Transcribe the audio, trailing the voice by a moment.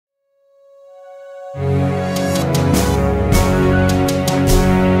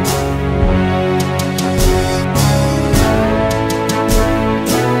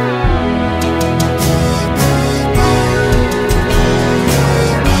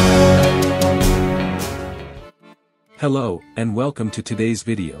Hello, and welcome to today's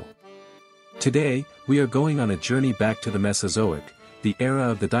video. Today, we are going on a journey back to the Mesozoic, the era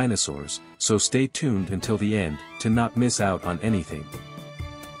of the dinosaurs, so stay tuned until the end, to not miss out on anything.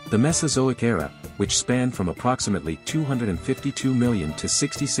 The Mesozoic Era, which spanned from approximately 252 million to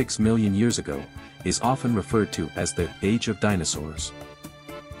 66 million years ago, is often referred to as the Age of Dinosaurs.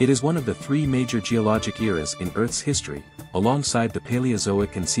 It is one of the three major geologic eras in Earth's history, alongside the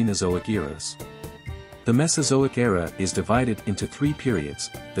Paleozoic and Cenozoic eras. The Mesozoic Era is divided into three periods,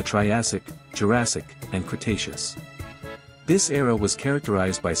 the Triassic, Jurassic, and Cretaceous. This era was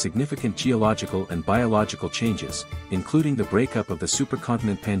characterized by significant geological and biological changes, including the breakup of the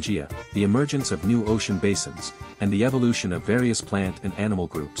supercontinent Pangaea, the emergence of new ocean basins, and the evolution of various plant and animal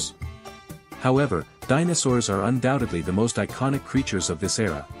groups. However, dinosaurs are undoubtedly the most iconic creatures of this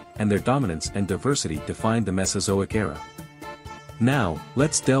era, and their dominance and diversity defined the Mesozoic Era. Now,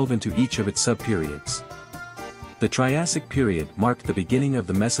 let's delve into each of its subperiods. The Triassic Period marked the beginning of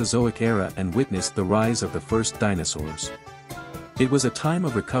the Mesozoic Era and witnessed the rise of the first dinosaurs. It was a time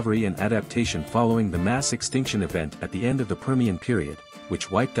of recovery and adaptation following the mass extinction event at the end of the Permian period, which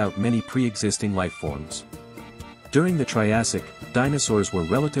wiped out many pre-existing life forms. During the Triassic, dinosaurs were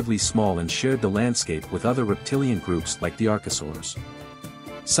relatively small and shared the landscape with other reptilian groups like the archosaurs.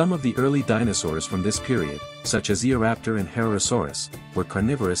 Some of the early dinosaurs from this period, such as Eoraptor and Herosaurus, were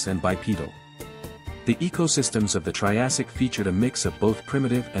carnivorous and bipedal. The ecosystems of the Triassic featured a mix of both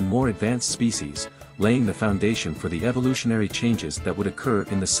primitive and more advanced species, laying the foundation for the evolutionary changes that would occur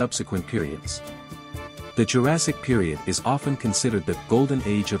in the subsequent periods. The Jurassic Period is often considered the Golden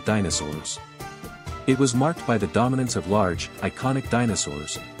Age of dinosaurs. It was marked by the dominance of large, iconic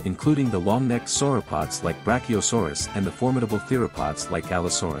dinosaurs, including the long-necked sauropods like Brachiosaurus and the formidable theropods like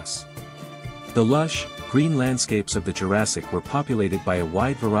Allosaurus. The lush, green landscapes of the Jurassic were populated by a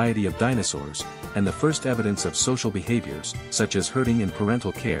wide variety of dinosaurs, and the first evidence of social behaviors, such as herding and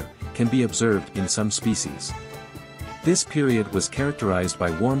parental care, can be observed in some species. This period was characterized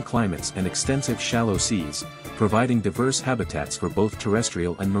by warm climates and extensive shallow seas, providing diverse habitats for both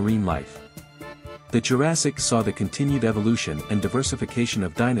terrestrial and marine life. The Jurassic saw the continued evolution and diversification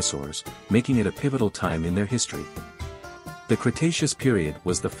of dinosaurs, making it a pivotal time in their history. The Cretaceous period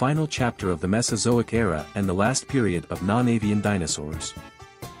was the final chapter of the Mesozoic Era and the last period of non-avian dinosaurs.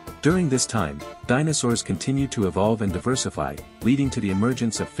 During this time, dinosaurs continued to evolve and diversify, leading to the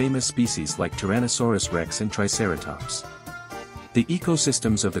emergence of famous species like Tyrannosaurus rex and Triceratops. The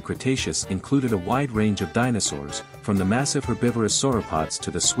ecosystems of the Cretaceous included a wide range of dinosaurs, from the massive herbivorous sauropods to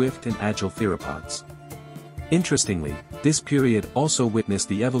the swift and agile theropods. Interestingly, this period also witnessed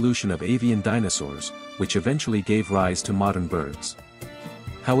the evolution of avian dinosaurs, which eventually gave rise to modern birds.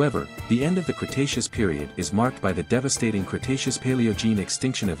 However, the end of the Cretaceous period is marked by the devastating Cretaceous-Paleogene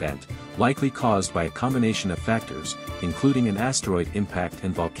extinction event, likely caused by a combination of factors, including an asteroid impact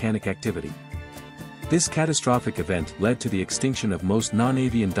and volcanic activity. This catastrophic event led to the extinction of most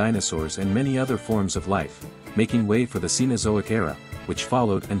non-avian dinosaurs and many other forms of life, making way for the Cenozoic Era, which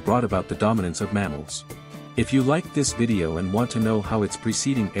followed and brought about the dominance of mammals. If you liked this video and want to know how its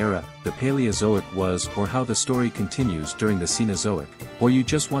preceding era, the Paleozoic, was, or how the story continues during the Cenozoic, or you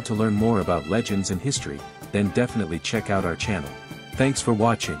just want to learn more about legends and history, then definitely check out our channel. Thanks for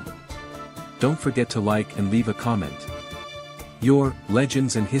watching. Don't forget to like and leave a comment. Your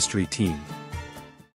Legends and History team.